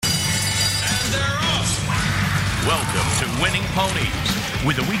Welcome to Winning Ponies.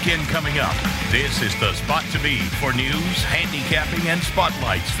 With the weekend coming up, this is the spot to be for news, handicapping, and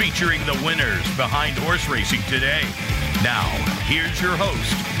spotlights featuring the winners behind horse racing today. Now, here's your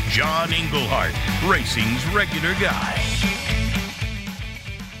host, John Englehart, racing's regular guy.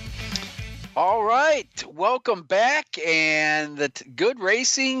 All right, welcome back, and the good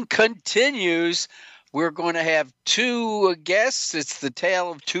racing continues. We're going to have two guests. It's the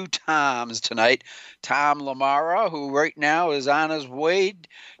tale of two Toms tonight. Tom LaMarra, who right now is on his way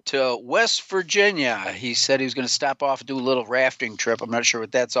to West Virginia. He said he was going to stop off and do a little rafting trip. I'm not sure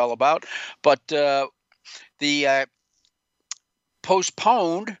what that's all about. But the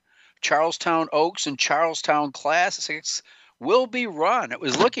postponed Charlestown Oaks and Charlestown Classics will be run. It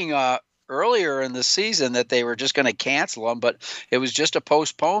was looking earlier in the season that they were just going to cancel them, but it was just a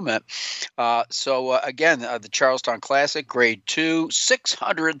postponement. Again, the Charlestown Classic, Grade 2,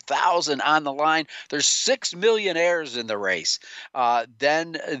 $600,000 on the line. There's 6 millionaires in the race.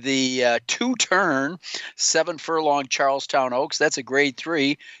 Then the two-turn, 7-furlong Charlestown Oaks, that's a Grade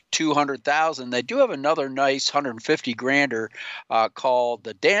 3, $200,000. They do have another nice 150 grander called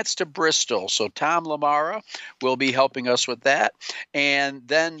the Dance to Bristol. So Tom LaMarra will be helping us with that. And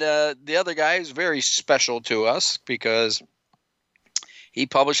then the other guy is very special to us because he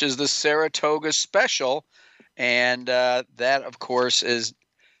publishes the Saratoga Special, and that, of course, is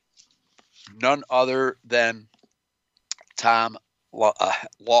none other than Tom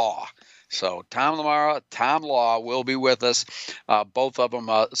Law. So Tom LaMarra, Tom Law will be with us, both of them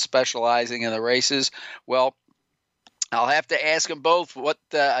specializing in the races. Well, I'll have to ask them both what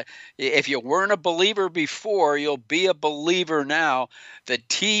if you weren't a believer before, you'll be a believer now. The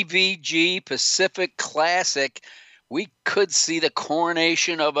TVG Pacific Classic, we could see the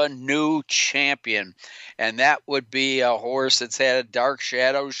coronation of a new champion, and that would be a horse that's had a dark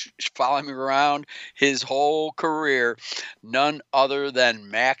shadow following him around his whole career, none other than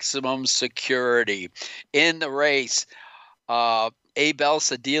Maximum Security. In the race, Abel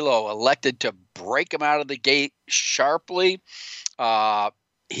Cedillo elected to break him out of the gate sharply.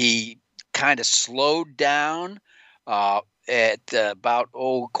 He kind of slowed down at about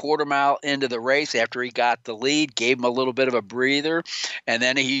quarter mile into the race after he got the lead, gave him a little bit of a breather, and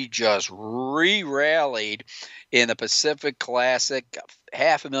then he just re-rallied in the Pacific Classic,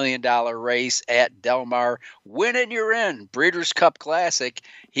 $500,000 race at Del Mar. Win and you're in. Breeders' Cup Classic.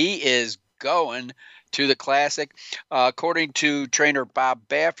 He is going to the Classic. According to trainer Bob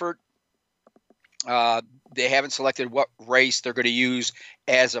Baffert, they haven't selected what race they're going to use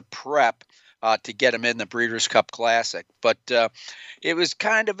as a prep to get him in the Breeders' Cup Classic. But it was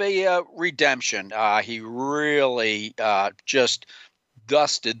kind of a redemption. He really just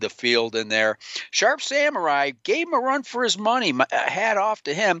dusted the field in there. Sharp Samurai gave him a run for his money. Hat off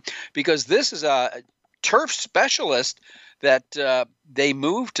to him, because this is a turf specialist that they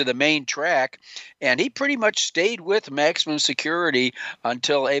moved to the main track, and he pretty much stayed with Maximum Security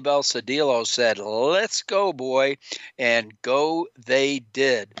until Abel Cedillo said, "Let's go, boy," and go they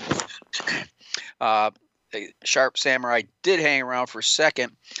did. Sharp Samurai did hang around for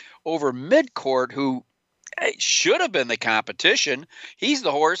second over Midcourt, who should have been the competition. He's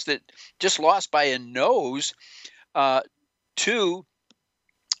the horse that just lost by a nose to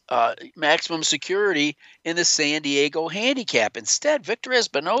Maximum Security in the San Diego Handicap. Instead, Victor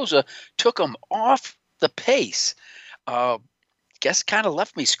Espinoza took him off the pace. Guess kind of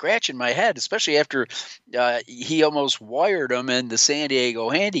left me scratching my head, especially after he almost wired him in the San Diego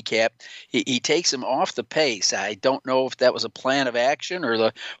Handicap. He takes him off the pace. I don't know if that was a plan of action or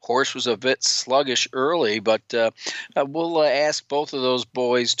the horse was a bit sluggish early, but we'll ask both of those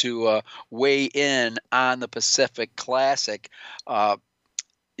boys to weigh in on the Pacific Classic.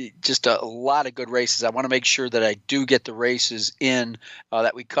 Just a lot of good races. I want to make sure that I do get the races in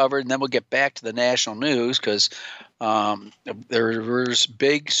that we covered, and then we'll get back to the national news because there's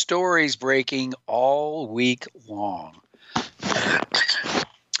big stories breaking all week long.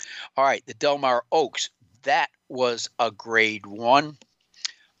 All right, the Del Mar Oaks, that was a Grade 1.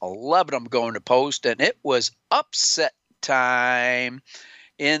 11 of them going to post, and it was upset time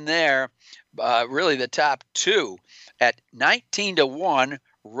in there. Really the top two at 19-1.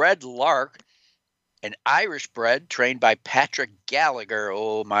 Red Lark, an Irish bred trained by Patrick Gallagher.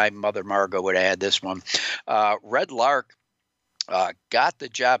 Oh, my mother Margot would add this one. Red Lark got the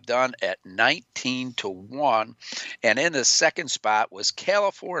job done at 19-1. And in the second spot was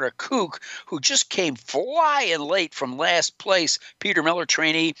California Kook, who just came flying late from last place. Peter Miller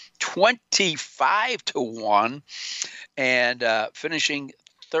trainee, 25-1. And finishing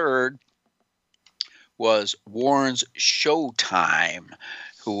third was Warren's Showtime.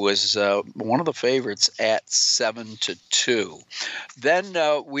 who was one of the favorites at 7-2.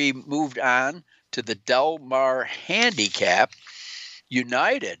 Then we moved on to the Del Mar Handicap.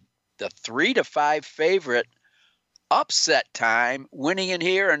 United, the 3-5 favorite, upset time, winning in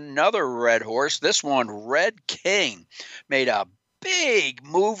here. Another red horse. This one, Red King, made a big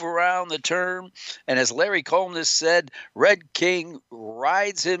move around the turn. And as Larry Coleman said, Red King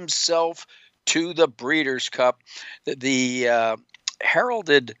rides himself to the Breeders' Cup. The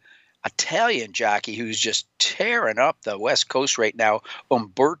heralded Italian jockey who's just tearing up the West Coast right now,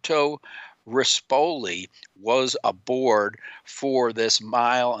 Umberto Rispoli, was aboard for this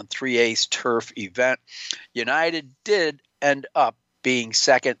 1 3/8 turf event. United did end up being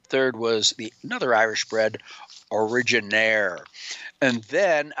second. Third was another Irish bred, Originaire. And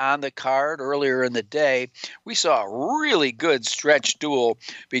then on the card earlier in the day, we saw a really good stretch duel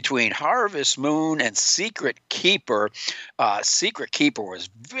between Harvest Moon and Secret Keeper. Secret Keeper was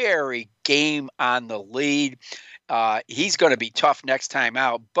very game on the lead. He's going to be tough next time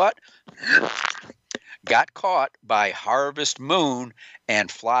out, but got caught by Harvest Moon and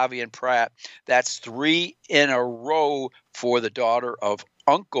Flavien Prat. That's 3 in a row for the daughter of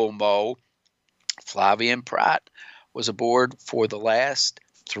Uncle Mo. Flavien Prat was aboard for the last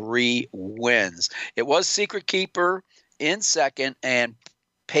 3 wins. It was Secret Keeper in second, and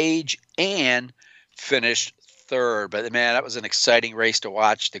Paige Ann finished third. But, man, that was an exciting race to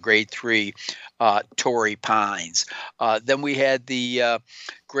watch, the Grade 3 Torrey Pines. Then we had the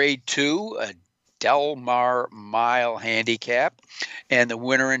Grade 2 Del Mar Mile Handicap, and the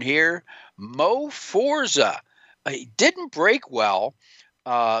winner in here, Mo Forza. He didn't break well,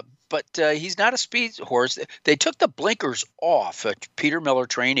 but he's not a speed horse. They took the blinkers off. Peter Miller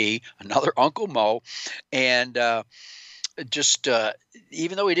trainee, another Uncle Mo, and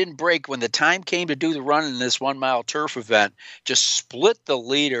even though he didn't break, when the time came to do the run in this 1 mile turf event, just split the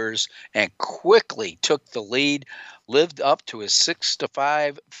leaders and quickly took the lead, lived up to his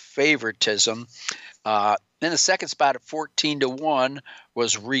 6-5 favoritism. In the second spot at 14-1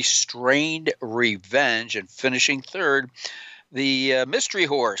 was Restrained Revenge, and finishing third, the mystery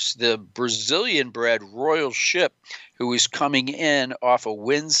horse, the Brazilian-bred Royal Ship, who is coming in off a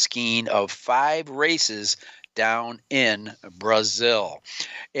win scheme of 5 races down in Brazil.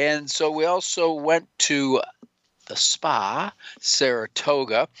 And so we also went to the Spa,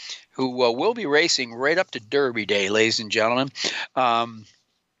 Saratoga, who will be racing right up to Derby Day, ladies and gentlemen.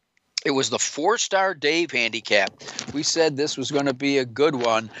 It was the 4-star Dave handicap. We said this was going to be a good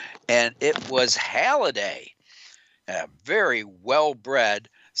one, and it was Halliday, a very well-bred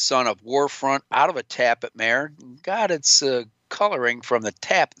son of Warfront, out of a Tappet mare. Got its coloring from the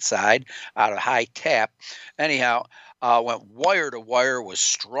Tappet side, out of high tap. Anyhow, went wire to wire, was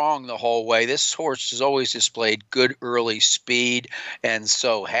strong the whole way. This horse has always displayed good early speed, and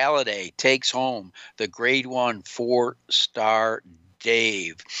so Halliday takes home the Grade 1 4-star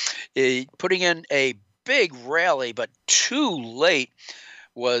Dave. Putting in a big rally, but too late,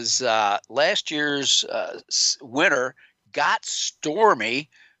 was last year's winner, Got Stormy,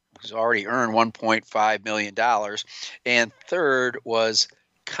 who's already earned $1.5 million. And third was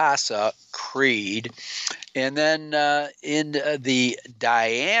Casa Creed. And then in the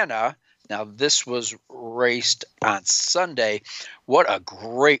Diana, now this was raced on Sunday. What a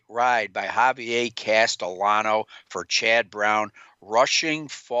great ride by Javier Castellano for Chad Brown. Rushing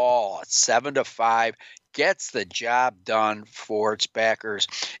Fall at 7-5. Gets the job done for its backers.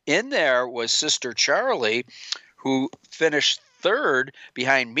 In there was Sister Charlie, who finished third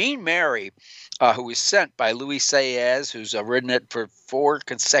behind Mean Mary, who was sent by Luis Saez, who's ridden it for 4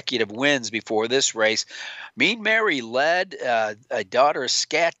 consecutive wins before this race. Mean Mary led, a daughter of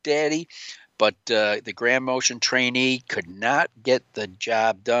Scat Daddy, but the Grand Motion trainee could not get the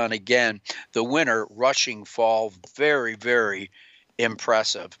job done again. The winner, Rushing Fall, very, very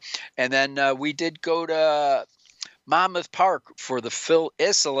impressive. And then we did go to Monmouth Park for the Phil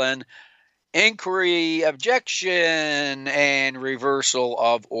Iselin inquiry, objection, and reversal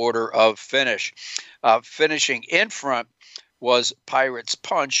of order of finish. Finishing in front was Pirate's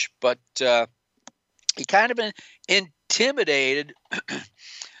Punch, but he kind of intimidated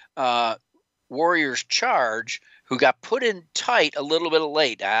Warrior's Charge, who got put in tight a little bit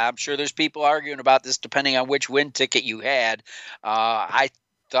late. I'm sure there's people arguing about this depending on which win ticket you had. I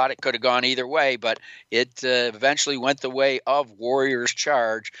thought it could have gone either way, but it eventually went the way of Warrior's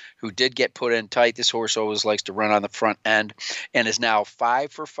Charge, who did get put in tight. This horse always likes to run on the front end and is now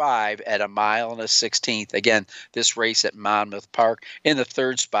 5 for 5 at 1 mile and a 16th. Again, this race at Monmouth Park. In the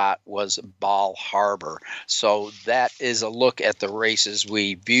third spot was Ball Harbor. So that is a look at the races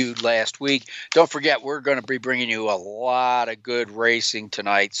we viewed last week. Don't forget, we're going to be bringing you a lot of good racing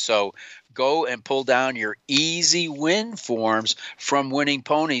tonight. So go and pull down your easy win forms from Winning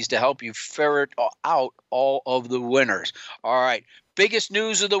Ponies to help you ferret out all of the winners. All right, biggest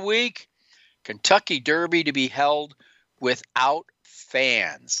news of the week, Kentucky Derby to be held without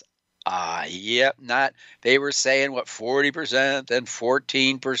fans. They were saying, 40%, then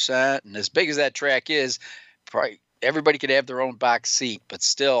 14%. And as big as that track is, probably everybody could have their own box seat, but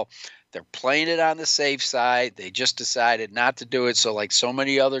still, they're playing it on the safe side. They just decided not to do it. So like so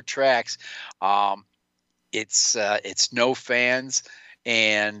many other tracks, it's no fans.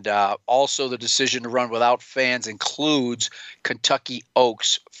 And also the decision to run without fans includes Kentucky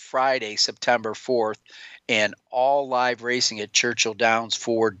Oaks Friday, September 4th, and all live racing at Churchill Downs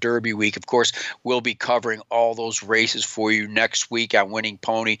for Derby Week. Of course, we'll be covering all those races for you next week on Winning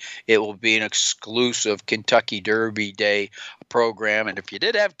Pony. It will be an exclusive Kentucky Derby Day program. And if you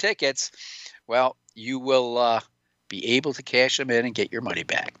did have tickets, well, you will be able to cash them in and get your money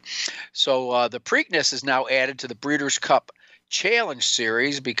back. So the Preakness is now added to the Breeders' Cup Challenge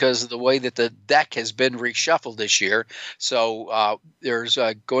Series because of the way that the deck has been reshuffled this year. So there's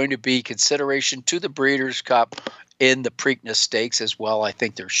going to be consideration to the Breeders' Cup in the Preakness Stakes as well. I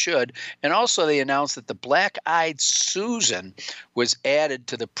think there should. And also they announced that the Black-Eyed Susan was added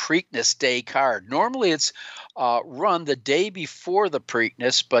to the Preakness Day card. Normally it's run the day before the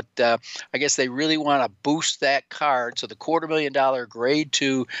Preakness, but I guess they really want to boost that card. So the $250,000 Grade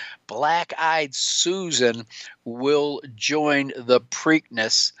 2 Black-Eyed Susan will join the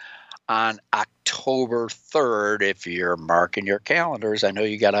Preakness on October 3rd. If you're marking your calendars, I know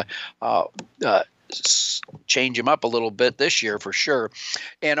you got to change them up a little bit this year for sure.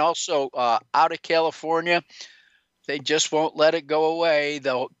 And also out of California, they just won't let it go away.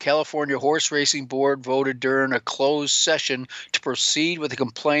 The California Horse Racing Board voted during a closed session to proceed with a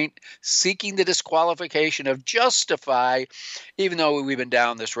complaint seeking the disqualification of Justify, even though we've been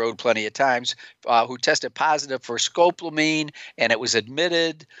down this road plenty of times, who tested positive for scopolamine, and it was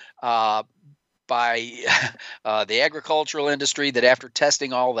admitted by the agricultural industry that after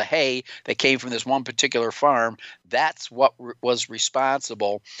testing all the hay that came from this one particular farm, that's what was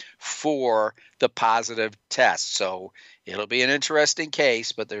responsible for the positive test. So it'll be an interesting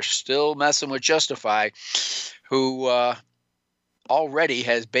case, but they're still messing with Justify, who already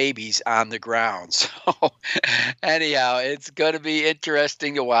has babies on the ground. So anyhow, it's going to be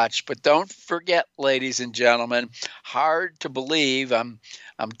interesting to watch. But don't forget, ladies and gentlemen, hard to believe, I'm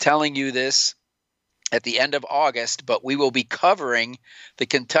telling you this at the end of August, but we will be covering the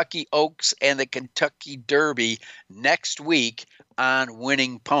Kentucky Oaks and the Kentucky Derby next week on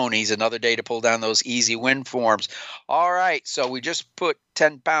Winning Ponies. Another day to pull down those easy win forms. All right, so we just put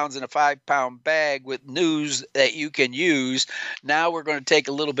 10 pounds in a 5-pound bag with news that you can use. Now we're going to take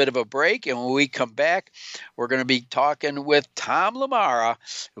a little bit of a break, and when we come back, we're going to be talking with Tom LaMarra,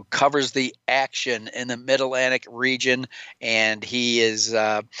 who covers the action in the Mid-Atlantic region, and he is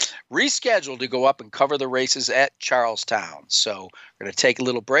rescheduled to go up and cover the races at Charlestown. So we're going to take a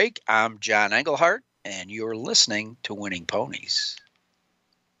little break. I'm John Englehart, and you're listening to Winning Ponies.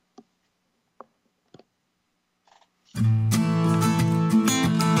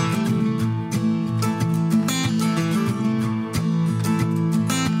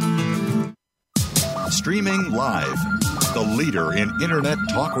 Streaming live, the leader in Internet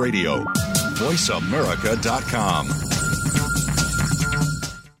talk radio, voiceamerica.com.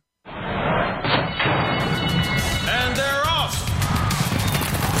 And they're off.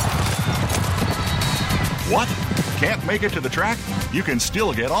 What? Can't make it to the track? You can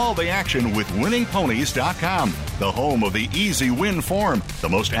still get all the action with winningponies.com, the home of the easy win form, the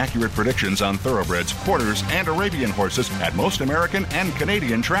most accurate predictions on thoroughbreds, quarters, and Arabian horses at most American and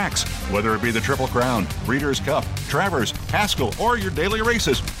Canadian tracks. Whether it be the Triple Crown, Breeders' Cup, Travers, Haskell, or your daily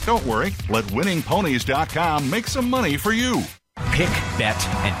races, don't worry, let winningponies.com make some money for you. Pick, bet,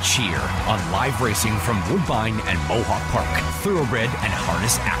 and cheer on live racing from Woodbine and Mohawk Park. Thoroughbred and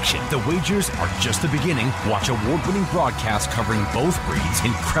harness action. The wagers are just the beginning. Watch award-winning broadcasts covering both breeds,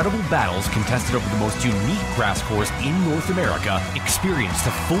 incredible battles contested over the most unique grass course in North America. Experience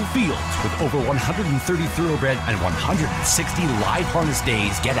the full fields with over 130 thoroughbred and 160 live harness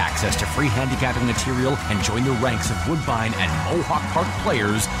days. Get access to free handicapping material and join the ranks of Woodbine and Mohawk Park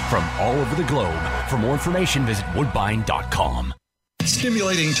players from all over the globe. For more information, visit woodbine.com.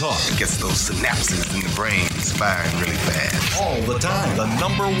 Stimulating talk. Gets those synapses in the brain firing really fast. All the time. The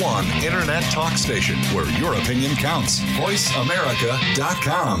 #1 internet talk station where your opinion counts.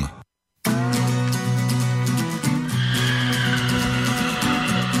 VoiceAmerica.com.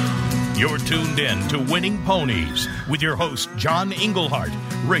 You're tuned in to Winning Ponies with your host, John Englehart,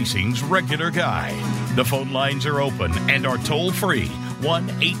 racing's regular guy. The phone lines are open and are toll-free,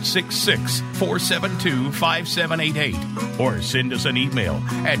 1-866-472-5788, or send us an email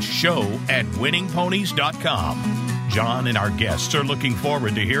at show@winningponies.com. John and our guests are looking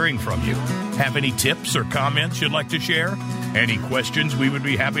forward to hearing from you. Have any tips or comments you'd like to share? Any questions we would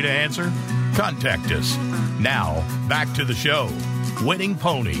be happy to answer? Contact us. Now, back to the show. Winning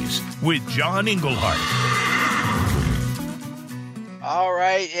Ponies with John Englehart. All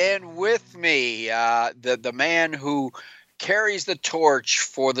right, and with me, the man who carries the torch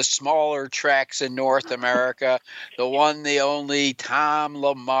for the smaller tracks in North America, the one, the only, Tom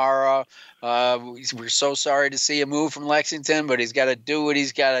LaMarra. We're so sorry to see him move from Lexington, but he's got to do what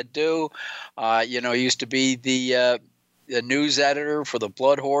he's got to do. He used to be the news editor for the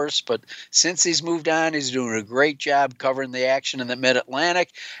Blood Horse, but since he's moved on, he's doing a great job covering the action in the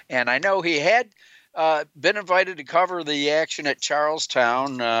Mid-Atlantic. And I know he had been invited to cover the action at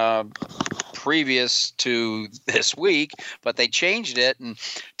Charlestown previous to this week, but they changed it. And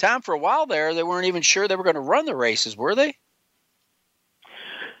Tom, for a while there, they weren't even sure they were going to run the races, were they?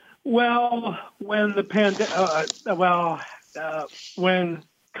 Well, when the when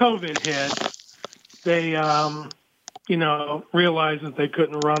COVID hit, they realized that they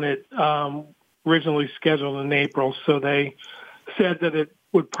couldn't run it originally scheduled in April, so they said that it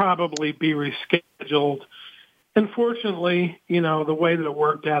would probably be rescheduled. Unfortunately, the way that it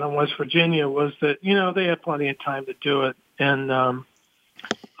worked out in West Virginia was that, they had plenty of time to do it. And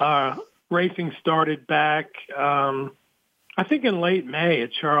racing started back, I think in late May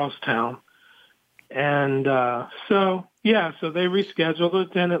at Charlestown. And so they rescheduled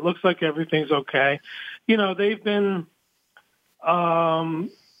it, and it looks like everything's okay. They've been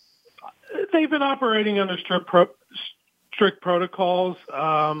operating under strict protocols.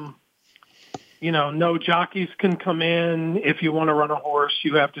 No jockeys can come in. If you want to run a horse,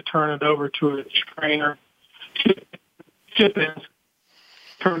 you have to turn it over to a trainer. Ship-ins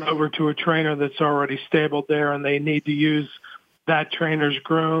turn over to a trainer that's already stabled there, and they need to use that trainer's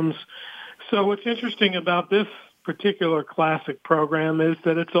grooms. So what's interesting about this particular classic program is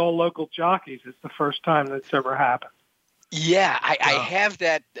that it's all local jockeys. It's the first time that's ever happened. Yeah, I have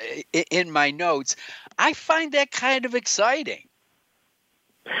that in my notes. I find that kind of exciting.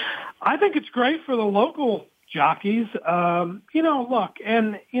 I think it's great for the local jockeys. Charlestown's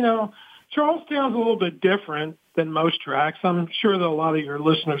a little bit different than most tracks. I'm sure that a lot of your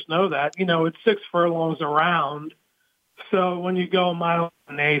listeners know that. It's 6 furlongs around. So when you go a mile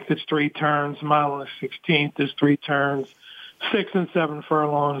and an eighth, it's 3 turns. A mile and a 16th is 3 turns. 6 and 7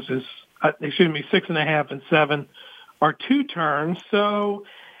 furlongs is, 6.5 and 7 are 2 turns. So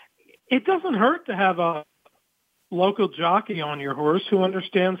it doesn't hurt to have a local jockey on your horse who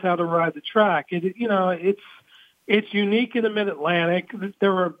understands how to ride the track. It's unique in the Mid-Atlantic.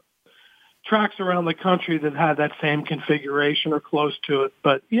 There are tracks around the country that have that same configuration or close to it.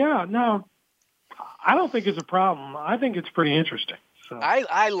 But I don't think it's a problem. I think it's pretty interesting. So.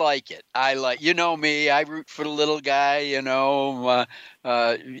 I like it. Me. I root for the little guy.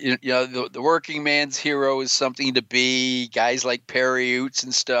 The working man's hero is something to be. Guys like Perry Oots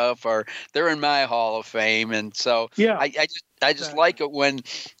and stuff they're in my Hall of Fame, and so I just like it when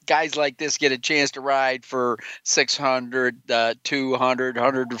guys like this get a chance to ride for $600, $200,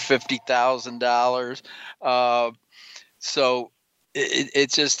 $150,000. So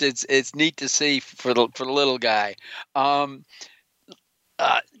it's neat to see for the little guy.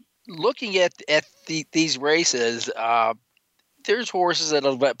 Looking at these races, there's horses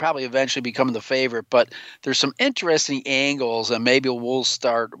that'll probably eventually become the favorite, but there's some interesting angles, and maybe we'll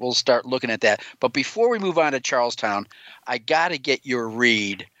start looking at that. But before we move on to Charlestown, I got to get your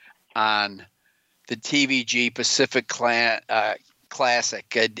read on the TVG Pacific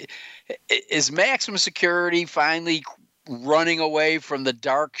Classic. Is Maximum Security finally running away from the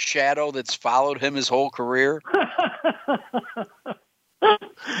dark shadow that's followed him his whole career?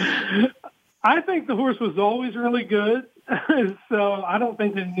 I think the horse was always really good, so I don't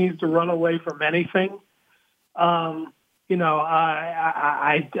think that he needs to run away from anything. I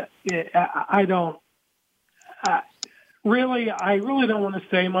really don't want to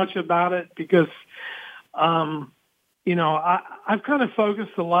say much about it because, I've kind of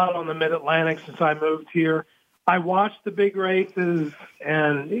focused a lot on the Mid-Atlantic since I moved here. I watched the big races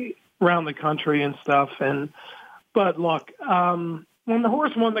and around the country and stuff, but look, when the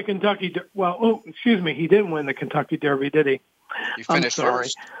horse won the Kentucky, he didn't win the Kentucky Derby, did he? You finished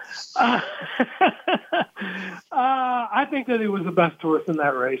first. I think that he was the best horse in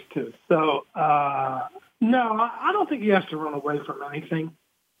that race too. So no, I don't think he has to run away from anything.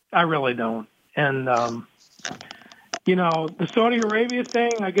 I really don't. And the Saudi Arabia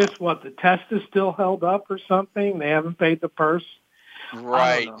thing, I guess the test is still held up or something. They haven't paid the purse.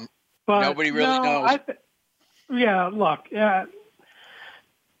 Right. But nobody really knows.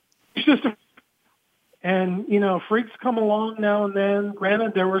 It's just freaks come along now and then.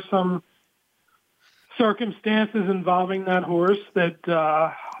 Granted, there were some circumstances involving that horse that,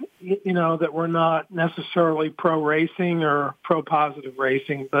 that were not necessarily pro-racing or pro-positive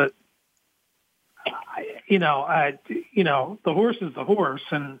racing, but, the horse is the horse,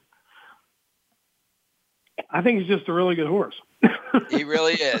 and I think he's just a really good horse. He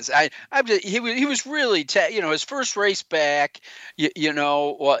really is. He was really, his first race back, he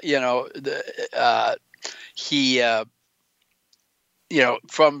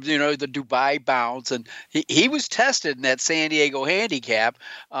from, the Dubai bounce, and he was tested in that San Diego handicap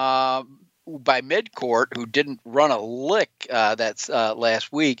by Midcourt, who didn't run a lick that's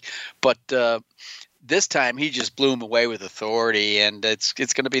last week, but this time he just blew him away with authority, and it's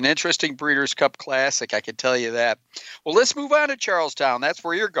going to be an interesting Breeders' Cup Classic, I can tell you that. Well, let's move on to Charlestown. That's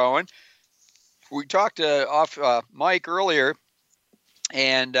where you're going. We talked off Mike earlier,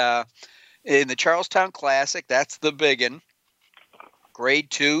 and in the Charlestown Classic, that's the big one. Grade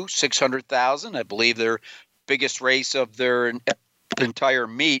 2, 600,000. I believe their biggest race of their entire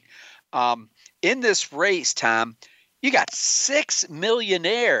meet. In this race, Tom, you got 6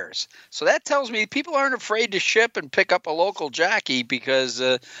 millionaires. So that tells me people aren't afraid to ship and pick up a local jockey because,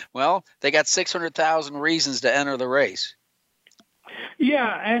 they got 600,000 reasons to enter the race.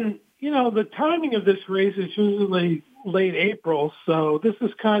 Yeah, and, the timing of this race is usually late April, so this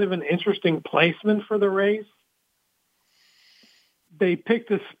is kind of an interesting placement for the race. They picked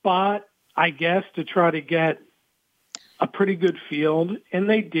a spot, I guess, to try to get a pretty good field, and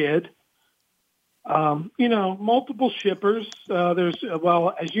they did. Multiple shippers. There's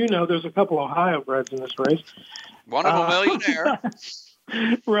a couple Ohio breds in this race. One of a millionaire.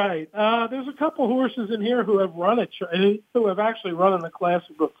 Right. There's a couple horses in here who have who have actually run in the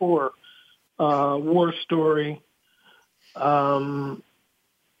Classic before. War Story. Running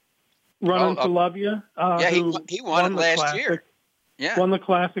to Love You. He won it last year. Yeah. Won the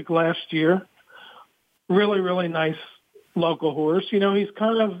Classic last year. Really, really nice local horse. He's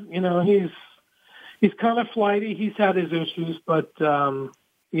kind of, he's kind of flighty. He's had his issues, but,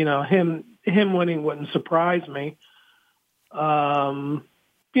 him winning wouldn't surprise me,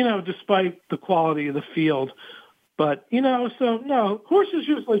 despite the quality of the field. But, horses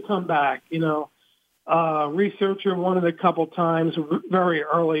usually come back, Researcher won it a couple times very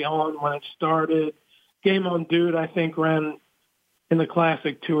early on when it started. Game on Dude, I think, ran in the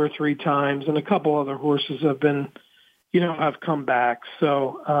Classic 2 or 3 times, and a couple other horses have been, have come back.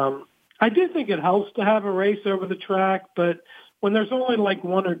 So, I do think it helps to have a race over the track, but when there's only like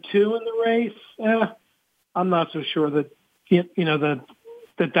 1 or 2 in the race, I'm not so sure that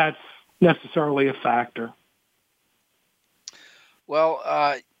that's necessarily a factor. Well,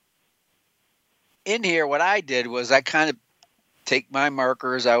 in here, what I did was I kind of take my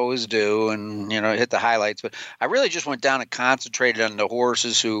markers, I always do, and hit the highlights. But I really just went down and concentrated on the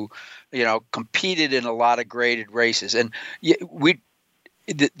horses who, competed in a lot of graded races, and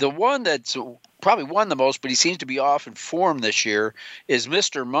the one that's probably won the most, but he seems to be off in form this year, is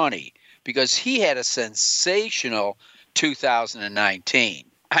Mr. Money, because he had a sensational 2019.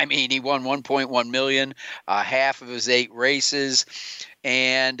 I mean, he won 1.1 million, half of his 8 races,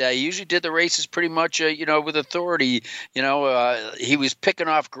 and he usually did the races pretty much, with authority. He was picking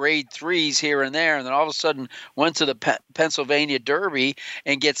off grade 3s here and there, and then all of a sudden went to the Pennsylvania Derby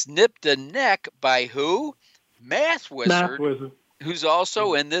and gets nipped the neck by who? Math Wizard. Who's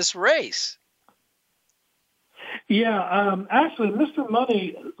also in this race. Yeah, actually, Mr.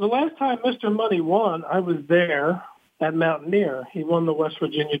 Money, the last time Mr. Money won, I was there at Mountaineer. He won the West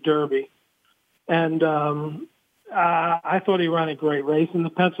Virginia Derby. And I thought he ran a great race in the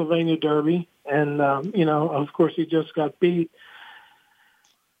Pennsylvania Derby. And, of course, he just got beat.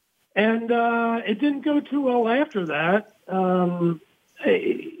 And it didn't go too well after that.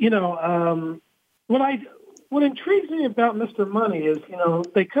 What intrigues me about Mr. Money is,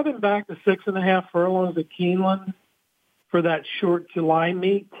 they cut him back to 6.5 furlongs at Keeneland for that short July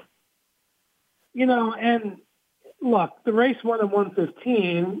meet. And look, the race won at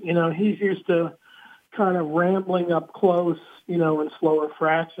 1:15. He's used to kind of rambling up close, in slower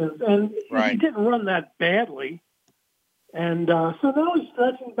fractions. And He didn't run that badly. And so now he's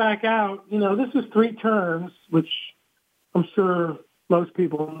stretching back out. This is 3 turns, which I'm sure most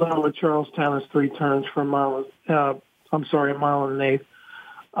people know at Charlestown is 3 turns for a mile. A mile and an eighth.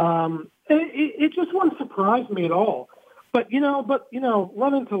 It just wouldn't surprise me at all. But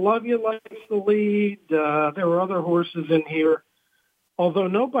Running to Love You likes the lead. There were other horses in here, although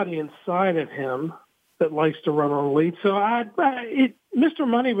nobody inside of him that likes to run on the lead. So Mr.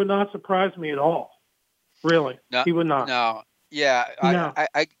 Money would not surprise me at all. Really, no, he would not. No, yeah, No.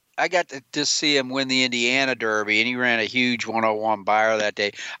 I got to see him win the Indiana Derby, and he ran a huge 101 buyer that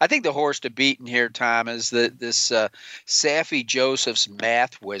day. I think the horse to beat in here, Tom, is this Saffie Joseph's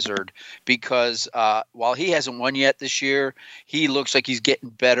Math Wizard, because while he hasn't won yet this year, he looks like he's getting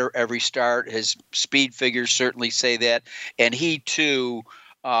better every start. His speed figures certainly say that, and he too.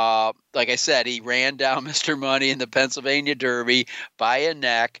 Like I said, he ran down Mr. Money in the Pennsylvania Derby by a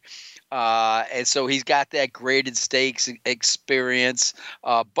neck. And so he's got that graded stakes experience,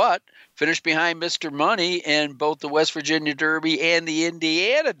 but finished behind Mr. Money in both the West Virginia Derby and the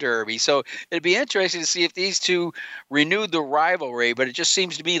Indiana Derby. So it'd be interesting to see if these two renew the rivalry, but it just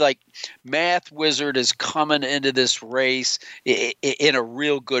seems to me like Math Wizard is coming into this race in a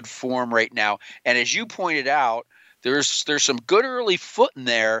real good form right now. And as you pointed out, there's some good early foot in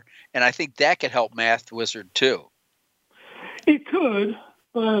there, and I think that could help Math Wizard too. It could,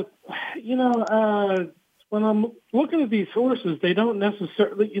 but when I'm looking at these horses, they don't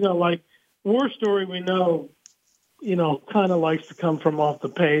necessarily, like War Story, we know, kind of likes to come from off the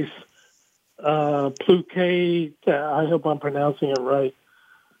pace. Pluquet, I hope I'm pronouncing it right.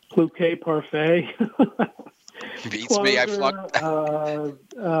 Pluquet Parfait. Beats Closer, me. I flunked. Run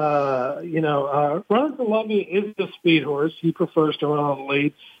to Love You is the speed horse. He prefers to run on the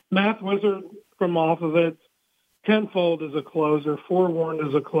lead. Math Wizard from off of it. Tenfold is a closer. Forewarned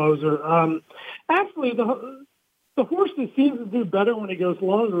is a closer. Actually, the horse that seems to do better when he goes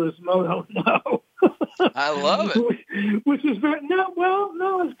longer is Moto No. I love it. Which is very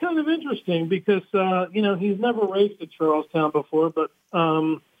no. It's kind of interesting because he's never raced at Charlestown before, but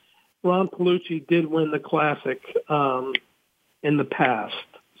Ron Palucci did win the Classic in the past.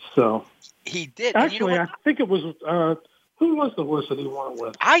 So he did. Actually, I think it was who was the horse that he won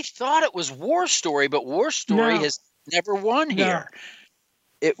with? I thought it was War Story, but War Story has never won here.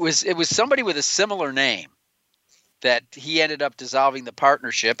 It was somebody with a similar name that he ended up dissolving the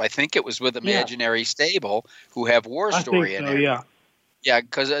partnership. I think it was with Imaginary Stable, who have War Story in it. Yeah. Yeah,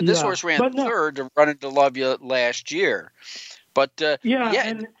 because this horse ran third to Running to Love You last year. But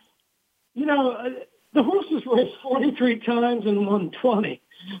and the horse has raced 43 times and won 20.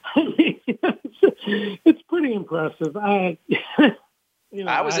 I mean, it's pretty impressive. I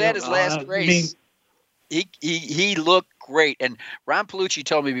was at his last race. He looked great. And Ron Palucci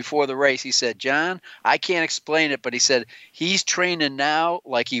told me before the race, he said, John, I can't explain it, but he said he's training now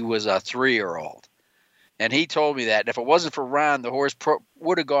like he was a 3-year-old. And he told me that. And if it wasn't for Ron, the horse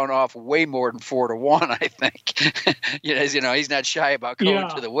would have gone off way more than 4-1, I think. He's not shy about going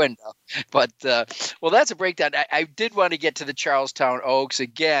to the window. But, that's a breakdown. I did want to get to the Charlestown Oaks.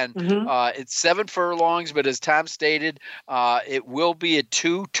 Again, it's 7 furlongs, but as Tom stated, it will be a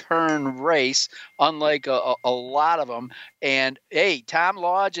 2-turn race, unlike a lot of them. And, hey, Tom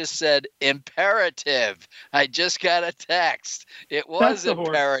Law just said imperative. I just got a text. It was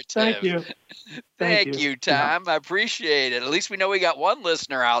imperative. Thank you. Thank you, Tom. I appreciate it. At least we know we got one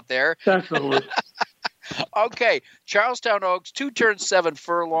listener out there. Definitely. Okay, Charlestown Oaks, 2 turns, 7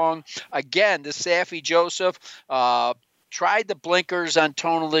 furlong. Again, the Saffie Joseph tried the blinkers on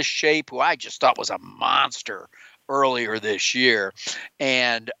Tonalist Shape, who I just thought was a monster earlier this year.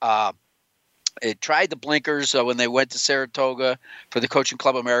 And it tried the blinkers when they went to Saratoga for the Coaching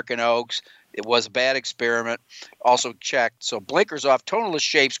Club American Oaks. It was a bad experiment. Also checked. So blinkers off. Tonalist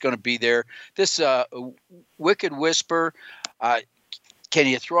Shape's going to be there. This Wicked Whisper, can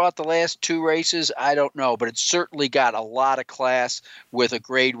you throw out the last 2 races? I don't know, but it's certainly got a lot of class with a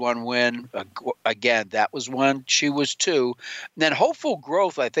Grade 1 win. Again, that was 1. She was 2. And then Hopeful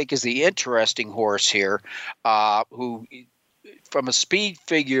Growth, I think, is the interesting horse here, who from a speed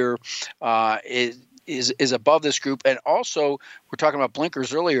figure is above this group. And also, we're talking about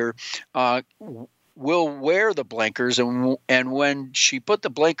blinkers earlier, will wear the blinkers. And when she put the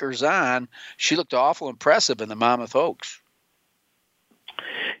blinkers on, she looked awful impressive in the Monmouth Oaks.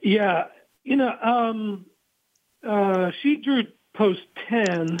 Yeah. She drew post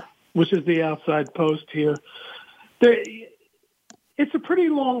 10, which is the outside post here. It's a pretty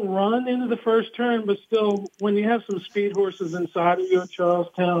long run into the first turn, but still, when you have some speed horses inside of you at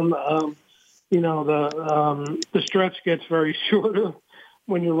Charlestown, the stretch gets very shorter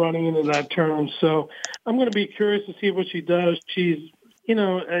when you're running into that turn. So I'm going to be curious to see what she does. She's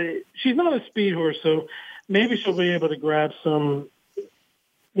not a speed horse, so maybe she'll be able to grab some,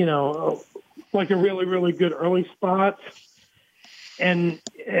 like a really, really good early spot and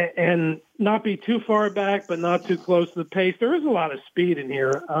not be too far back, but not too close to the pace. There is a lot of speed in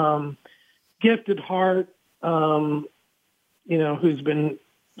here. Gifted Heart, who's been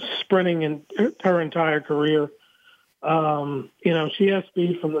sprinting in her entire career. She has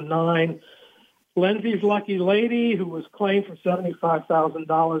speed from the 9. Lindsay's Lucky Lady, who was claimed for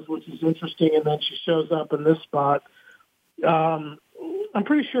 $75,000, which is interesting, and then she shows up in this spot. I'm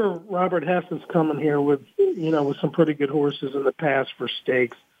pretty sure Robert Hess is coming here with some pretty good horses in the past for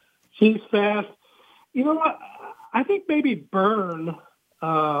stakes. She's fast. You know what? I think maybe Byrne,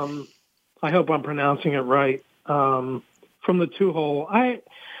 I hope I'm pronouncing it right, from the 2-hole.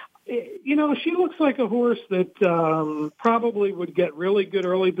 She looks like a horse that probably would get really good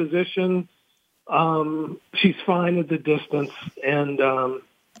early position. She's fine at the distance, and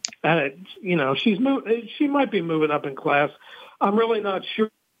she might be moving up in class. I'm really not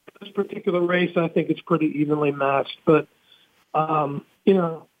sure this particular race. I think it's pretty evenly matched, but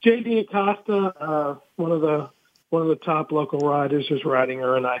J.D. Acosta, one of the top local riders, is riding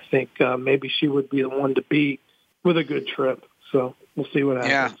her, and I think maybe she would be the one to beat with a good trip. So we'll see what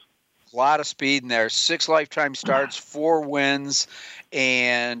happens. Yeah. A lot of speed in there. 6 lifetime starts, 4 wins,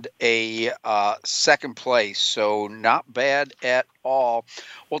 and a second place. So not bad at all.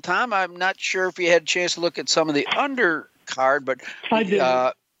 Well, Tom, I'm not sure if you had a chance to look at some of the undercard, but I did.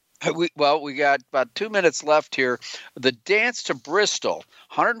 We got about 2 minutes left here. The Dance to Bristol,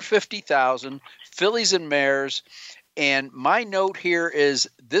 $150,000, fillies and mares. And my note here is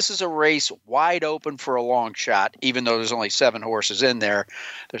this is a race wide open for a long shot, even though there's only 7 horses in there.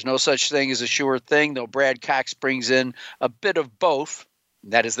 There's no such thing as a sure thing, though Brad Cox brings in a bit of both.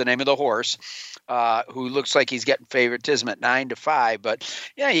 That is the name of the horse, who looks like he's getting favoritism at 9-5.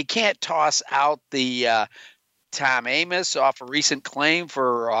 But, you can't toss out the Tom Amos off a recent claim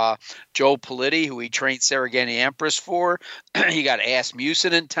for Joe Politti, who he trained Saragani Empress for. You got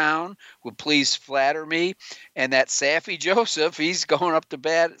Asmussen in town, who Please Flatter Me. And that Saffy Joseph, he's going up to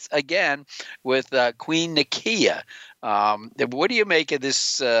bat again with Queen Nakia. What do you make of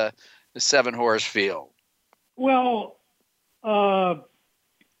this 7-horse field? Well,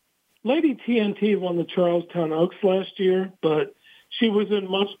 Lady TNT won the Charlestown Oaks last year, but she was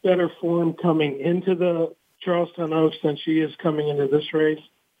in much better form coming into the Charlestown Oaks than she is coming into this race.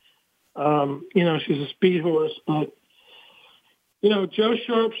 She's a speed horse, but, Joe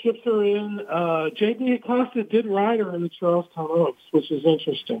Sharp ships her in. J.D. Acosta did ride her in the Charlestown Oaks, which is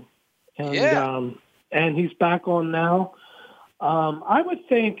interesting. And, and he's back on now. I would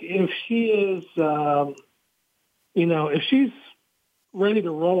think if she is, if she's ready to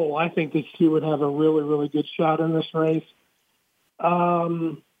roll, I think that she would have a really, really good shot in this race.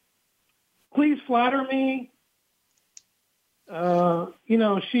 Please Flatter Me.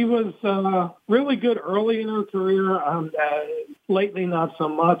 She was really good early in her career. Lately, not so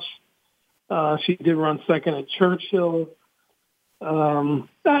much. She did run second at Churchill. You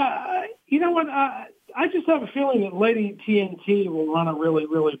know what? I just have a feeling that Lady TNT will run a really,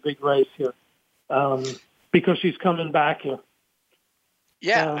 really big race here because she's coming back here.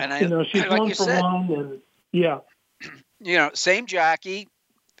 Yeah, and she's like 1 for 1, and yeah. Same jockey.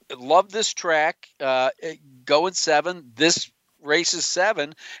 Love this track. Going 7. This race is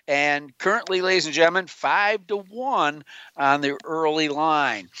 7, and currently, ladies and gentlemen, 5-1 on the early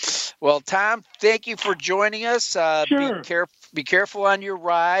line. Well, Tom, thank you for joining us. Sure. Be careful on your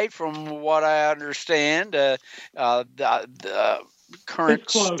ride. From what I understand, the current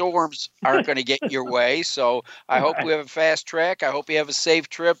storms aren't going to get your way. So I hope we have a fast track. I hope you have a safe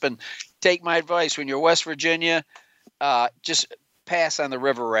trip. And take my advice: when you're West Virginia, just pass on the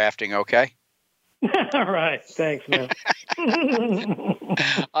river rafting, okay? All right. Thanks, man.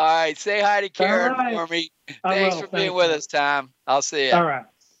 All right. Say hi to Karen for me. Thanks for being with us, Tom. I'll see you. All right.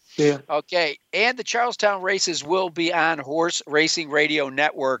 See ya. Okay. And the Charlestown races will be on Horse Racing Radio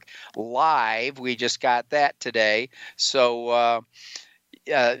Network live. We just got that today. So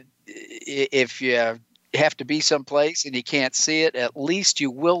if you have to be someplace and you can't see it, at least you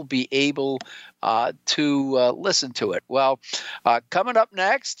will be able to listen to it. Well, coming up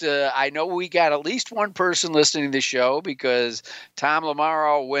next, I know we got at least one person listening to the show because Tom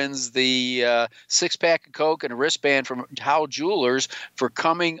LaMarra wins the 6-pack of Coke and a wristband from Howe Jewelers for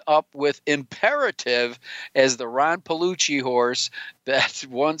coming up with Imperative as the Ron Palucci horse that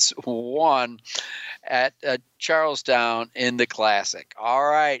once won at Charlestown in the Classic. All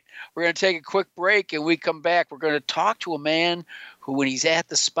right, we're going to take a quick break, and we come back. We're going to talk to a man who, when he's at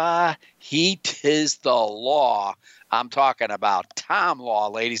the spa, he 'tis the law. I'm talking about Tom Law,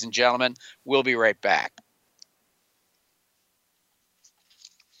 ladies and gentlemen. We'll be right back.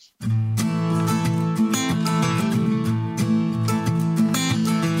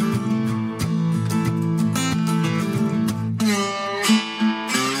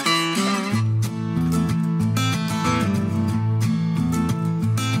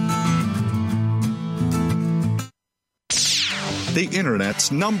 The Internet's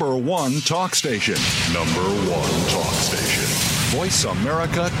 #1 talk station. #1 talk station.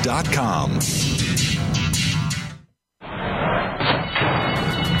 VoiceAmerica.com.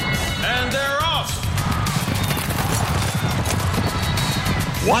 And they're off.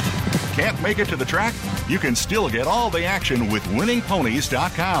 What? Can't make it to the track? You can still get all the action with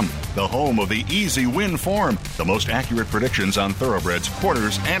winningponies.com, the home of the easy win form, the most accurate predictions on thoroughbreds,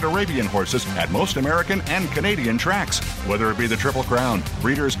 quarters, and Arabian horses at most American and Canadian tracks. Whether it be the Triple Crown,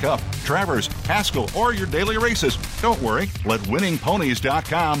 Breeders' Cup, Travers, Haskell, or your daily races, don't worry, let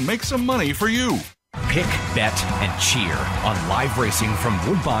winningponies.com make some money for you. Pick, bet, and cheer on live racing from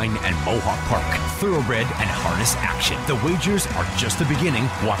Woodbine and Mohawk Park. Thoroughbred and harness action. The wagers are just the beginning.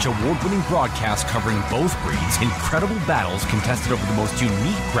 Watch award-winning broadcasts covering both breeds, incredible battles contested over the most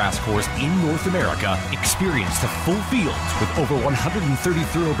unique grass course in North America. Experience the full fields with over 130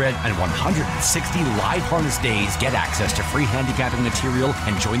 thoroughbred and 160 live harness days. Get access to free handicapping material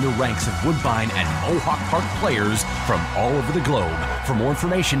and join the ranks of Woodbine and Mohawk Park players from all over the globe. For more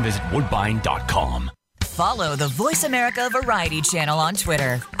information, visit woodbine.com. Follow the Voice America Variety channel on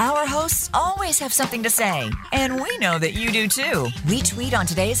Twitter. Our hosts always have something to say, and we know that you do too. We tweet on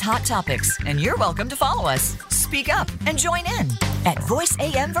today's hot topics, and you're welcome to follow us. Speak up and join in at Voice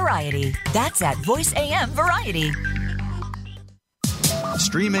AM Variety. That's at Voice AM Variety.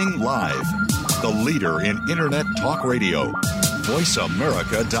 Streaming live. The leader in Internet talk radio.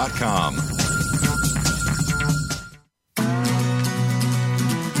 VoiceAmerica.com.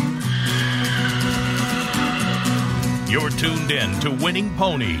 You're tuned in to Winning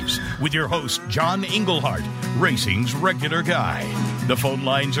Ponies with your host, John Englehart, racing's regular guy. The phone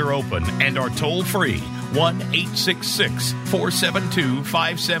lines are open and are toll-free,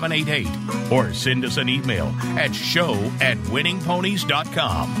 1-866-472-5788. Or send us an email at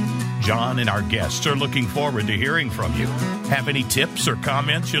show@winningponies.com. John and our guests are looking forward to hearing from you. Have any tips or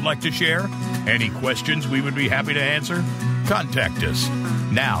comments you'd like to share? Any questions we would be happy to answer? Contact us.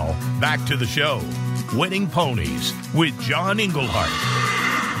 Now, back to the show. Winning Ponies with John Englehart.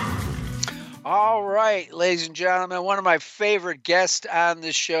 All right, ladies and gentlemen, one of my favorite guests on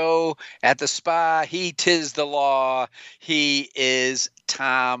the show at the spa. He 'tis the law. He is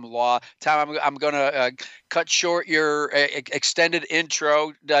Tom Law. Tom, I'm going to cut short your extended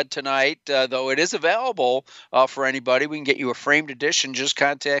intro tonight, though it is available for anybody. We can get you a framed edition. Just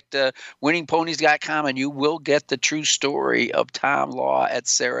contact winningponies.com and you will get the true story of Tom Law at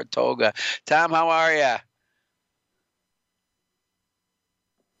Saratoga. Tom, how are you?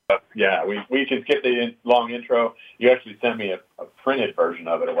 Yeah, we can skip the long intro. You actually sent me a printed version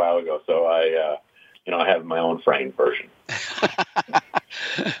of it a while ago, so I have my own framed version.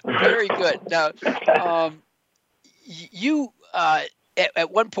 Very good. Now, you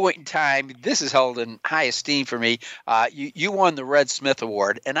at one point in time, this is held in high esteem for me. You won the Red Smith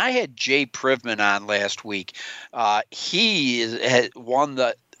Award, and I had Jay Privman on last week. He had won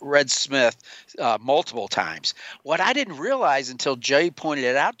the Red Smith multiple times. What I didn't realize until Jay pointed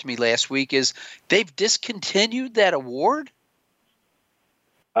it out to me last week is they've discontinued that award.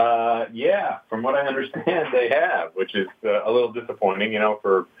 Yeah, from what I understand, they have, which is a little disappointing,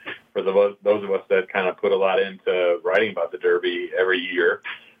 for those of us that kind of put a lot into writing about the Derby every year.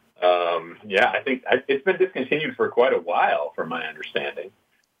 I think it's been discontinued for quite a while, from my understanding,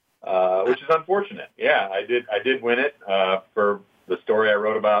 which is unfortunate. Yeah, I did win it for the story I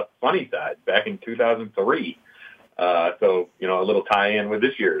wrote about Sunnyside back in 2003. So, a little tie-in with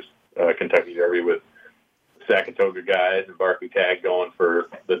this year's Kentucky Derby with Saratoga guys and Barkley Tag going for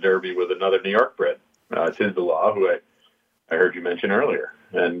the Derby with another New York bred, 'tis the law, who I heard you mention earlier.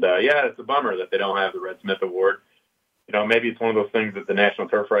 And, it's a bummer that they don't have the Red Smith Award. Maybe it's one of those things that the National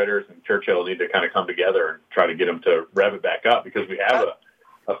Turf Writers and Churchill need to kind of come together and try to get them to rev it back up, because we have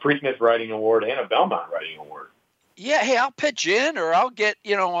a Preakness Writing Award and a Belmont Writing Award. Yeah, hey, I'll pitch in, or I'll get,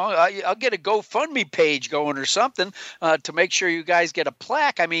 I'll get a GoFundMe page going or something to make sure you guys get a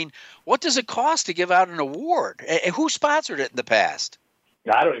plaque. I mean, what does it cost to give out an award? Who sponsored it in the past?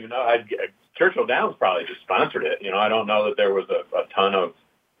 I don't even know. Churchill Downs probably just sponsored it. I don't know that there was a ton of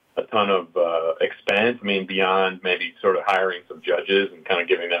expense. I mean, beyond maybe sort of hiring some judges and kind of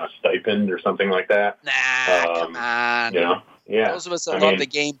giving them a stipend or something like that. Nah, come on. Yeah. Those of us that love the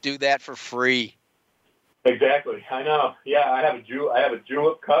game do that for free. Exactly. I know. Yeah, I have a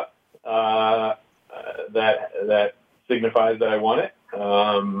julep cup that signifies that I won it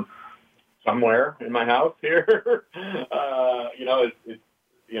somewhere in my house here.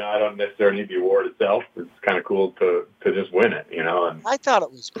 I don't necessarily need the award itself. It's kind of cool to just win it, And I thought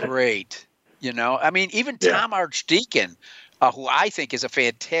it was great. I mean, even Tom Archdeacon, who I think is a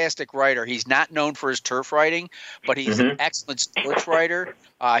fantastic writer. He's not known for his turf writing, but he's an excellent sports writer.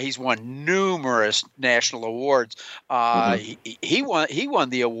 He's won numerous national awards. He won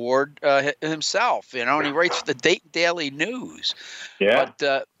the award himself, and he writes for the Dayton Daily News. Yeah.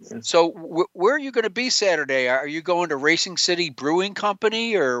 But so where are you going to be Saturday? Are you going to Racing City Brewing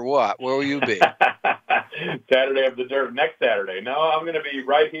Company or what? Where will you be? Saturday of the Dirt, next Saturday. No, I'm going to be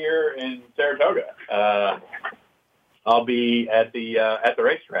right here in Saratoga. I'll be at the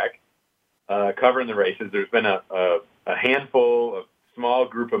racetrack covering the races. There's been a handful of small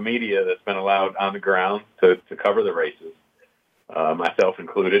group of media that's been allowed on the ground to cover the races, myself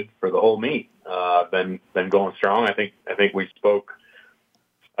included, for the whole meet. Been going strong. I think we spoke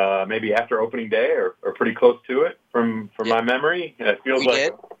maybe after opening day or pretty close to it from my memory. It feels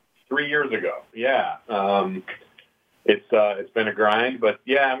like 3 years ago. Yeah. It's been a grind, but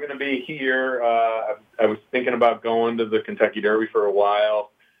yeah, I'm going to be here. I was thinking about going to the Kentucky Derby for a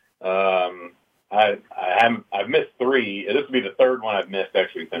while. I've missed 3. This will be the 3rd one I've missed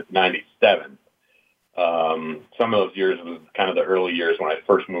actually since '97. Some of those years was kind of the early years when I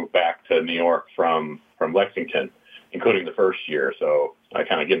first moved back to New York from Lexington, including the first year. So I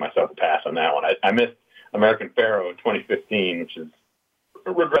kind of give myself a pass on that one. I missed American Pharoah in 2015, which is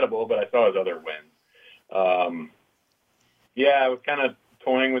regrettable, but I saw his other wins. Yeah, I was kind of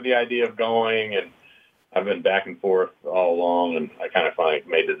toying with the idea of going, and I've been back and forth all along, and I kind of finally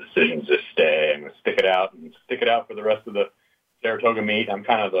made the decision to stay. I'm going to stick it out for the rest of the Saratoga meet. I'm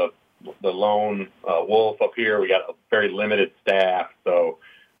kind of the lone wolf up here. We got a very limited staff, so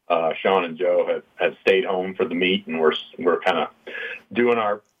Sean and Joe have stayed home for the meet, and we're kind of doing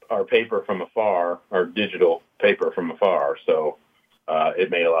our paper from afar, our digital paper from afar. So it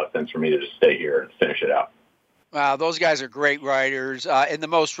made a lot of sense for me to just stay here and finish it out. Wow, those guys are great writers. In the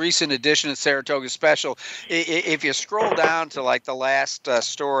most recent edition of Saratoga Special, if you scroll down to like the last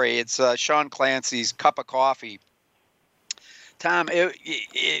story, it's Sean Clancy's Cup of Coffee. Tom,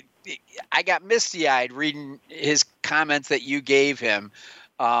 I got misty-eyed reading his comments that you gave him,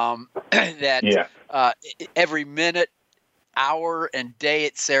 that every minute, hour, and day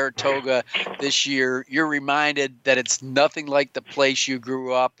at Saratoga this year, you're reminded that it's nothing like the place you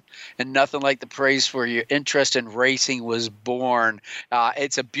grew up and nothing like the place where your interest in racing was born.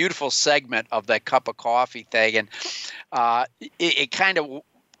 It's a beautiful segment of that Cup of Coffee thing, and it kind of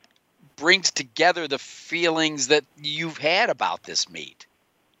brings together the feelings that you've had about this meet.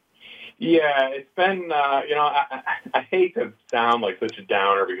 Yeah, it's been, I hate to sound like such a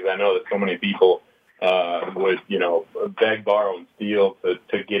downer because I know that so many people would, beg, borrow, and steal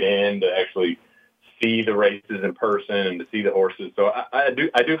to get in, to actually see the races in person and to see the horses. So I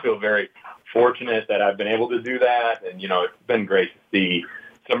do feel very fortunate that I've been able to do that. And, it's been great to see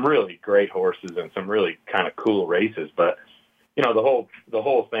some really great horses and some really kind of cool races. But, the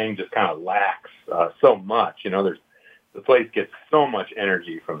whole thing just kind of lacks so much. The place gets so much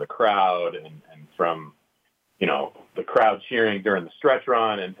energy from the crowd and from, the crowd cheering during the stretch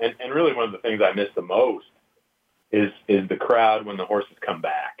run. And really one of the things I miss the most is the crowd when the horses come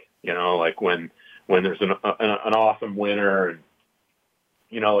back, like when there's an awesome winner and,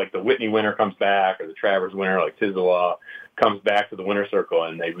 like the Whitney winner comes back or the Travers winner, like Tizzalaw, comes back to the winner's circle,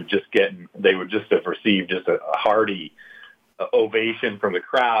 and they would just have received just a hearty ovation from the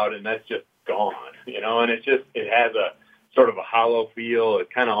crowd. And that's just gone, and it has a sort of a hollow feel. It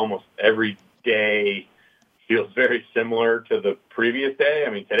kind of almost every day feels very similar to the previous day. I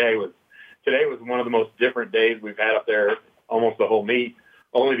mean, today was one of the most different days we've had up there almost the whole meet,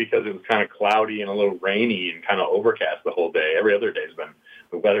 only because it was kind of cloudy and a little rainy and kind of overcast the whole day. Every other day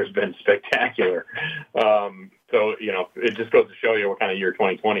the weather's been spectacular. So, it just goes to show you what kind of year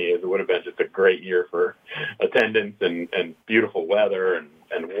 2020 is. It would have been just a great year for attendance and beautiful weather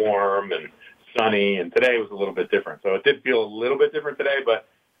and warm and sunny. And today was a little bit different. So it did feel a little bit different today, but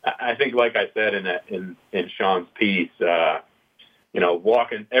I think, like I said in Sean's piece,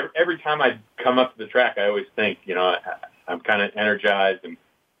 walking every time I come up to the track, I always think, I'm kind of energized and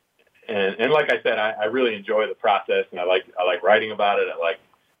like I said, I really enjoy the process, and I like writing about it.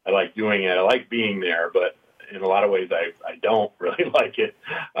 I like doing it. I like being there, but in a lot of ways, I don't really like it,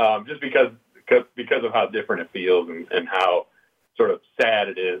 just because of how different it feels and how sort of sad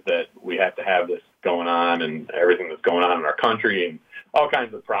it is that we have to have going on and everything that's going on in our country and all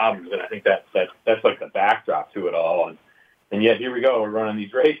kinds of problems. And I think that's like the backdrop to it all. And yet here we go. We're running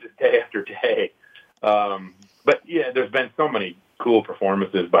these races day after day. But yeah, there's been so many cool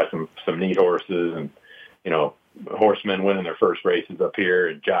performances by some neat horses and, horsemen winning their first races up here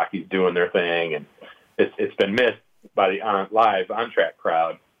and jockeys doing their thing. And it's been missed by the live on-track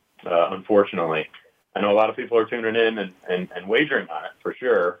crowd, unfortunately. I know a lot of people are tuning in and wagering on it for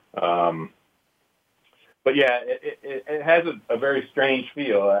sure. But yeah, it has a very strange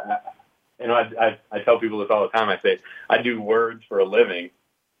feel. I tell people this all the time. I say, I do words for a living.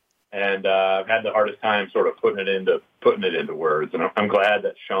 And I've had the hardest time sort of putting it into words. And I'm glad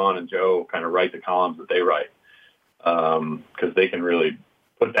that Sean and Joe kind of write the columns that they write, because they can really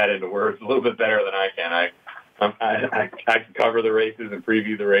put that into words a little bit better than I can. I can cover the races and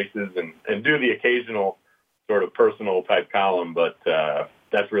preview the races and do the occasional sort of personal type column, but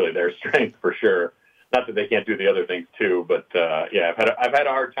that's really their strength for sure. Not that they can't do the other things too, but yeah, I've had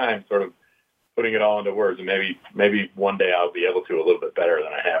a hard time sort of putting it all into words, and maybe one day I'll be able to a little bit better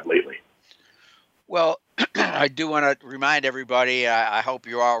than I have lately. Well, I do want to remind everybody, I hope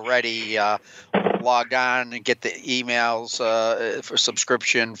you're already logged on and get the emails for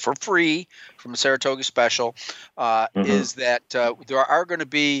subscription for free from the Saratoga Special, is that there are going to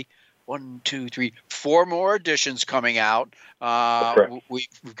be 4 more editions coming out.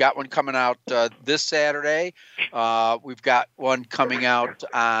 We've got one coming out this Saturday. We've got one coming out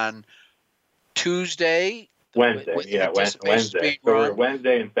on Wednesday. Wednesday. So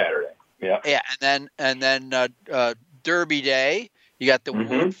Wednesday and Saturday. Yeah. Yeah, and then Derby Day. You got the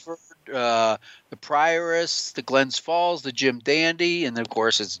Woodford, the Prioress, the Glens Falls, the Jim Dandy, and of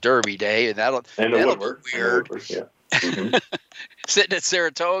course it's Derby Day, and that'll be weird. Sitting at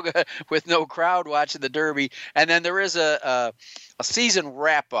Saratoga with no crowd watching the Derby, and then there is a season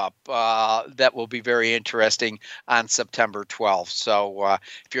wrap-up that will be very interesting on September 12th. So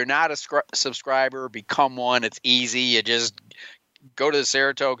if you're not a subscriber, become one. It's easy. You just go to the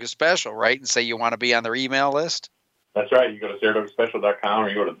Saratoga Special, right, and say you want to be on their email list? That's right. You go to saratogaspecial.com or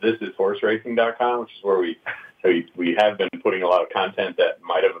you go to thisishorseracing.com, which is where we have been putting a lot of content that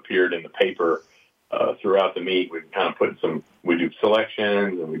might have appeared in the paper throughout the meet. We've kind of we do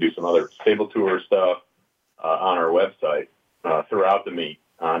selections and we do some other stable tour stuff on our website throughout the meet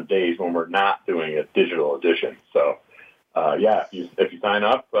on days when we're not doing a digital edition. So, yeah, if you sign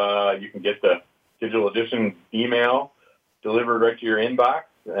up, you can get the digital edition email delivered right to your inbox,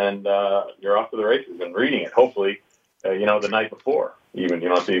 and you're off to the races and reading it, hopefully, the night before. Even you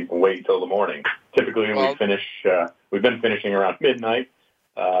don't have to even wait until the morning. Typically, we've been finishing around midnight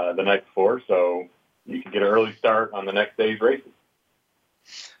the night before, so you can get an early start on the next day's races.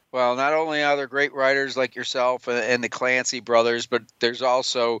 Well, not only are there great writers like yourself and the Clancy brothers, but there's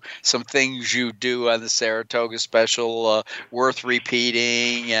also some things you do on the Saratoga Special worth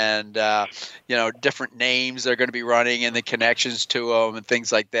repeating, and different names they're going to be running and the connections to them and things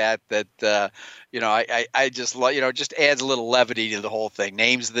like that. I just love, just adds a little levity to the whole thing.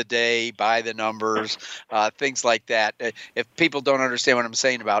 Names of the day, by the numbers, things like that. If people don't understand what I'm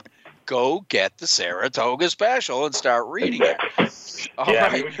saying about, go get the Saratoga Special and start reading it. Yeah, right.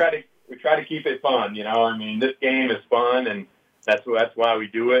 I mean, we try to keep it fun. I mean, this game is fun, and that's why we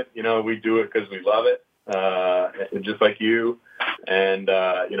do it. We do it because we love it, just like you. And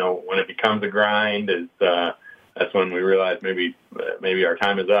when it becomes a grind, that's when we realize maybe our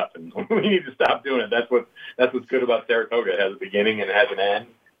time is up and we need to stop doing it. That's what's good about Saratoga. It has a beginning and it has an end.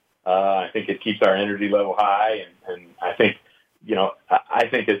 I think it keeps our energy level high, and I think I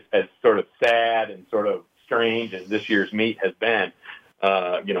think as sort of sad and sort of strange as this year's meet has been,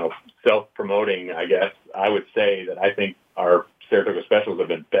 self-promoting, I guess, I would say that I think our Saratoga Specials have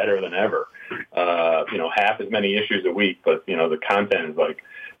been better than ever. Half as many issues a week, but, the content is like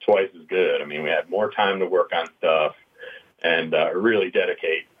twice as good. I mean, we had more time to work on stuff and really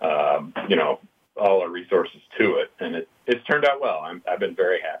dedicate, all our resources to it. And it's turned out well. I've been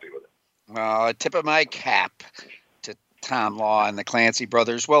very happy with it. Well, a tip of my cap to Tom Law and the Clancy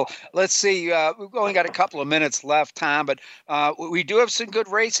brothers. Well, let's see. We've only got a couple of minutes left, Tom, but we do have some good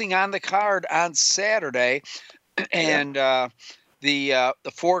racing on the card on Saturday. And the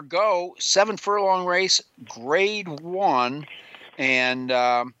Forego 7 furlong race, Grade 1. And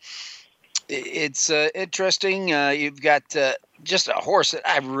it's interesting. You've got just a horse that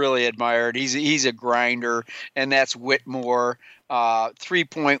I've really admired. He's a grinder, and that's Whitmore.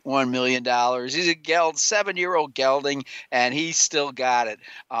 $3.1 million. He's a 7-year-old gelding, and he's still got it.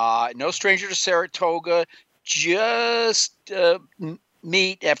 No stranger to Saratoga. Just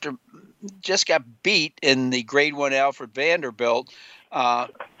meet after just got beat in the Grade 1 Alfred Vanderbilt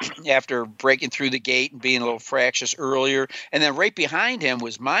after breaking through the gate and being a little fractious earlier. And then right behind him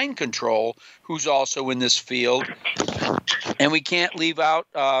was Mind Control, who's also in this field. And we can't leave out,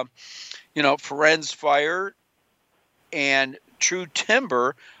 Ferenz Fire and True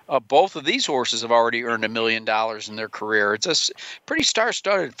Timber. Both of these horses have already earned $1 million in their career. It's a pretty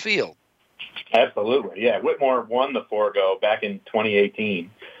star-studded field. Absolutely, yeah. Whitmore won the Forego back in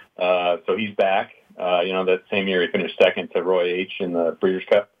 2018, so he's back. That same year he finished second to Roy H. in the Breeders'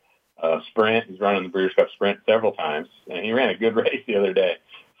 Cup Sprint. He's running the Breeders' Cup Sprint several times, and he ran a good race the other day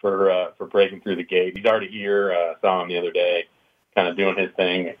for breaking through the gate. He's already here. Saw him the other day, kind of doing his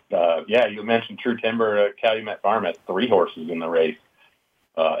thing. You mentioned True Timber. Calumet Farm has 3 horses in the race.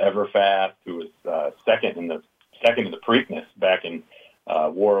 Everfast, who was second in the Preakness back in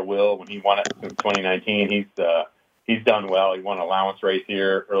War of Will when he won it in 2019. He's done well. He won an allowance race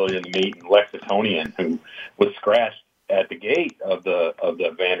here earlier in the meet. And Lexingtonian, who was scratched at the gate of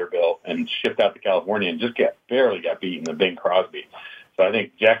the Vanderbilt and shipped out to California and just barely got beaten, the Bing Crosby. So I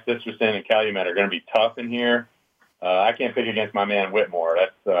think Jack Sisterson and Calumet are going to be tough in here. I can't pick against my man Whitmore.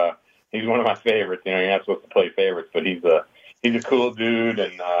 He's one of my favorites. You're not supposed to play favorites, but he's a cool dude,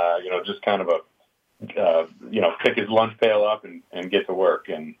 and just kind of pick his lunch pail up and get to work.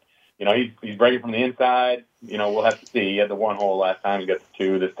 And he's ready from the inside. We'll have to see. He had the 1 hole last time. He got the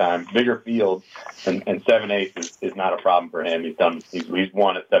 2 this time. Bigger field, and 7/8 is not a problem for him. He's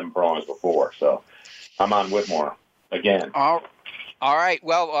won at 7 furlongs before. So I'm on Whitmore again. All right.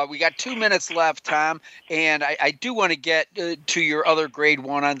 Well, we got 2 minutes left, Tom, and I do want to get to your other Grade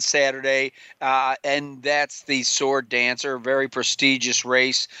 1 on Saturday, and that's the Sword Dancer, a very prestigious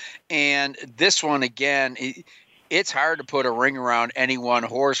race. And this one, again, it's hard to put a ring around any one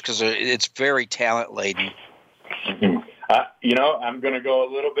horse because it's very talent-laden. Mm-hmm. I'm going to go a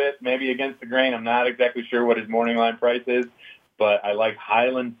little bit maybe against the grain. I'm not exactly sure what his morning line price is, but I like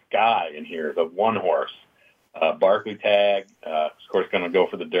Highland Sky in here, the 1 horse. Barkley tag, of course, going to go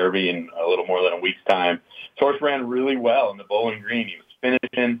for the Derby in a little more than a week's time. This horse ran really well in the Bowling Green. He was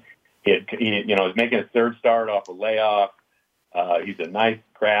finishing. He was making his 3rd start off a layoff. He's a nice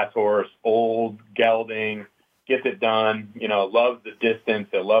grass horse, old, gelding, gets it done. Loves the distance.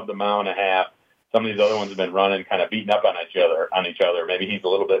 He'll love the mile and a half. Some of these other ones have been running, kind of beating up on each other. Maybe he's a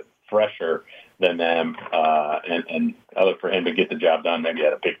little bit fresher than them, and I look for him to get the job done, maybe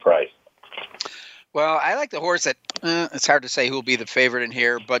at a big price. Well, I like the horse that it's hard to say who will be the favorite in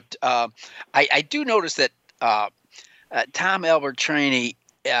here, but I do notice that Tom Albertrini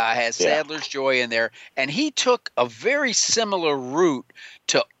has Sadler's Joy in there, and he took a very similar route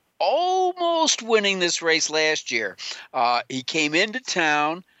to almost winning this race last year. He came into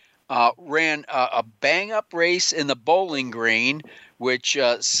town, ran a bang-up race in the Bowling Green, which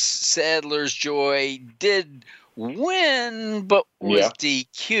Sadler's Joy did win, but was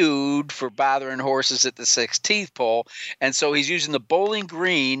DQ'd for bothering horses at the 16th pole, and so he's using the Bowling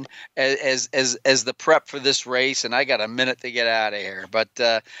Green as the prep for this race. And I got a minute to get out of here, but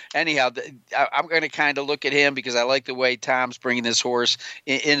anyhow, I'm going to kind of look at him because I like the way Tom's bringing this horse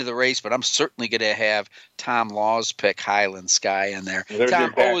into the race. But I'm certainly going to have Tom Law's pick Highland Sky in there.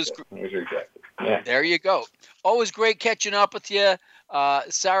 Tom, always. There you go. Always great catching up with you.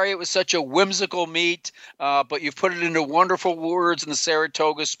 Sorry it was such a whimsical meet, but you've put it into wonderful words in the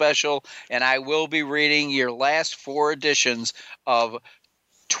Saratoga Special, and I will be reading your last 4 editions of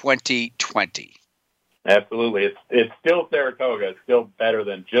 2020. Absolutely. It's still Saratoga. It's still better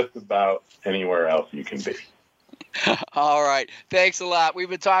than just about anywhere else you can be. All right. Thanks a lot. We've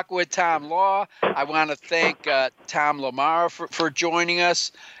been talking with Tom Law. I want to thank Tom LaMarra for joining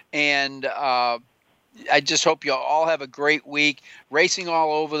us, and I just hope you all have a great week. Racing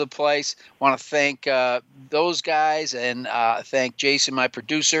all over the place. Want to thank those guys and thank Jason, my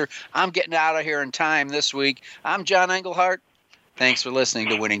producer. I'm getting out of here in time this week. I'm John Englehart. Thanks for listening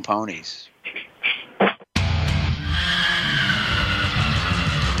to Winning Ponies.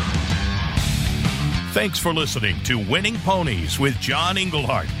 Thanks for listening to Winning Ponies with John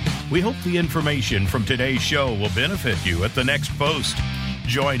Englehart. We hope the information from today's show will benefit you at the next post.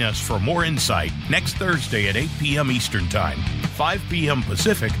 Join us for more insight next Thursday at 8 p.m. Eastern Time, 5 p.m.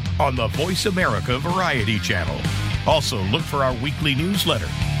 Pacific on the Voice America Variety Channel. Also, look for our weekly newsletter.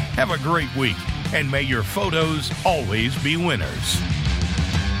 Have a great week, and may your photos always be winners.